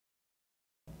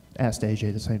asked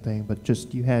AJ the same thing, but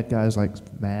just you had guys like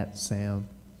Matt, Sam,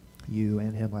 you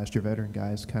and him last year, veteran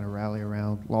guys, kind of rally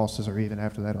around losses or even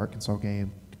after that Arkansas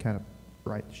game to kind of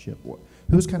right the ship.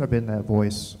 Who's kind of been that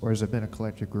voice, or has it been a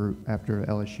collective group after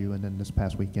LSU and then this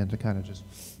past weekend to kind of just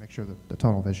make sure that the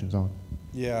tunnel vision's on?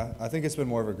 Yeah, I think it's been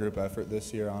more of a group effort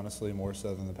this year, honestly, more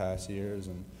so than the past years.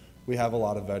 And we have a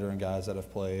lot of veteran guys that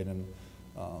have played, and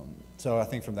so I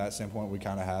think from that standpoint, we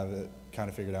kind of have it kind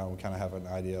of figured out, and we kind of have an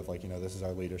idea of, like, you know, this is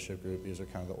our leadership group. These are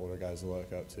kind of the older guys to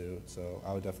look up to. So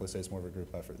I would definitely say it's more of a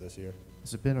group effort this year.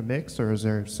 Has it been a mix, or is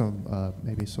there some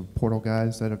maybe some portal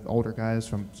guys that have older guys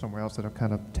from somewhere else that have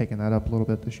kind of taken that up a little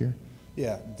bit this year?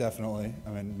 Yeah, definitely. I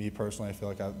mean, me personally, I feel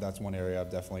like that's one area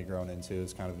I've definitely grown into,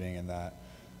 is kind of being in that,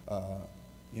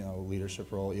 you know,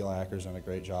 leadership role. Eli Acker's done a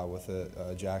great job with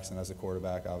it. Jackson, as a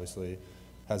quarterback, obviously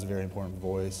has a very important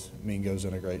voice. Mingo's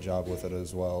done a great job with it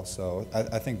as well. So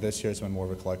I think this year it's been more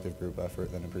of a collective group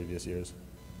effort than in previous years.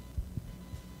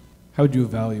 How would you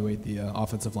evaluate the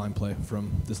offensive line play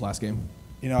from this last game?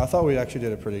 You know, I thought we actually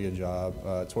did a pretty good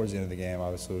job. Towards the end of the game,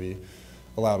 obviously, we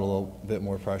allowed a little bit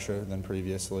more pressure than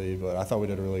previously, but I thought we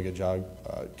did a really good job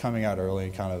coming out early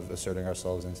and kind of asserting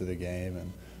ourselves into the game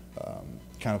and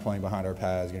kind of playing behind our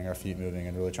pads, getting our feet moving,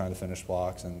 and really trying to finish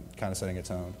blocks and kind of setting a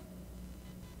tone.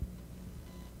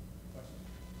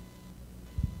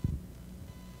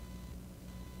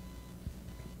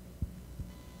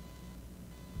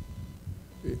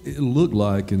 It looked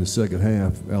like in the second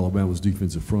half, Alabama's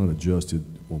defensive front adjusted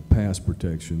on pass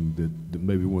protection, that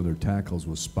maybe one of their tackles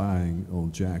was spying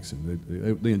on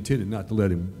Jackson. They intended not to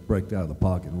let him break out of the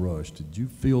pocket and rush. Did you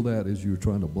feel that as you were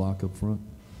trying to block up front?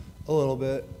 A little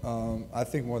bit. I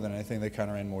think more than anything, they kind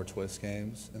of ran more twist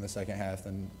games in the second half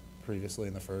than previously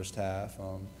in the first half.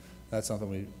 That's something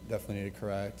we definitely need to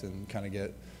correct and kind of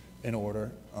get in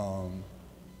order.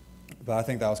 But I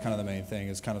think that was kind of the main thing,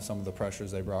 is kind of some of the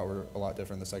pressures they brought were a lot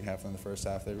different in the second half than the first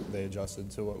half. They adjusted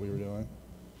to what we were doing.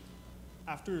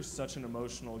 After such an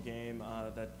emotional game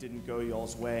that didn't go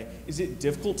y'all's way, is it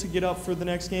difficult to get up for the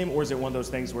next game, or is it one of those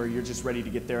things where you're just ready to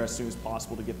get there as soon as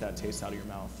possible to get that taste out of your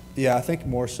mouth? Yeah, I think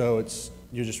more so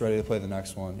you're just ready to play the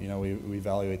next one. You know, we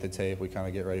evaluate the tape, we kind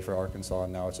of get ready for Arkansas,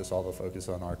 and now it's just all the focus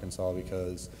on Arkansas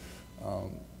because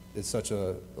it's such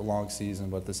a long season,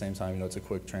 but at the same time, you know, it's a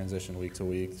quick transition week to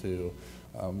week to, you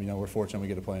know, we're fortunate we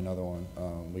get to play another one.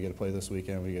 We get to play this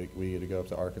weekend, we get to go up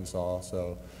to Arkansas,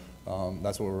 so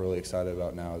that's what we're really excited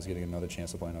about now, is getting another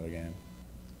chance to play another game.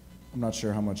 I'm not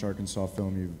sure how much Arkansas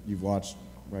film you've watched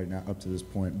right now up to this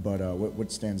point, but what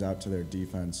stands out to their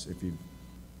defense if you've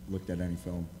looked at any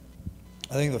film?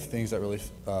 I think the things that really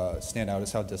stand out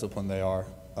is how disciplined they are.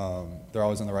 They're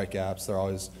always in the right gaps. They're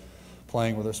always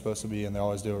playing where they're supposed to be, and they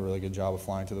always do a really good job of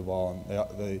flying to the ball.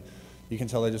 And you can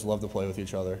tell they just love to play with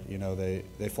each other. You know,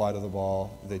 they fly to the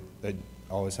ball. They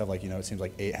always have, like, you know, it seems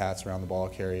like 8 hats around the ball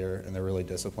carrier, and they're really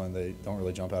disciplined. They don't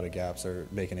really jump out of gaps or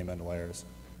make any mental errors.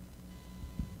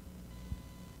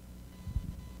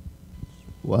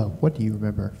 Well, what do you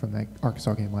remember from that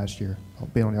Arkansas game last year?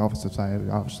 Being on the offensive side,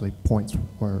 obviously points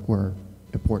were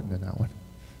important in that one.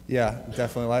 Yeah,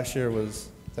 definitely. Last year was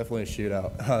definitely a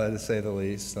shootout, to say the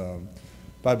least.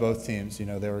 By both teams, you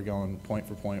know, they were going point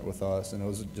for point with us, and it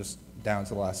was just down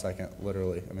to the last second,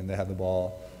 literally. I mean, they had the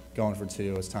ball going for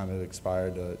 2 as time had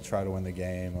expired to try to win the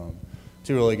game.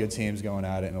 2 really good teams going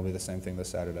at it, and it'll be the same thing this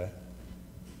Saturday.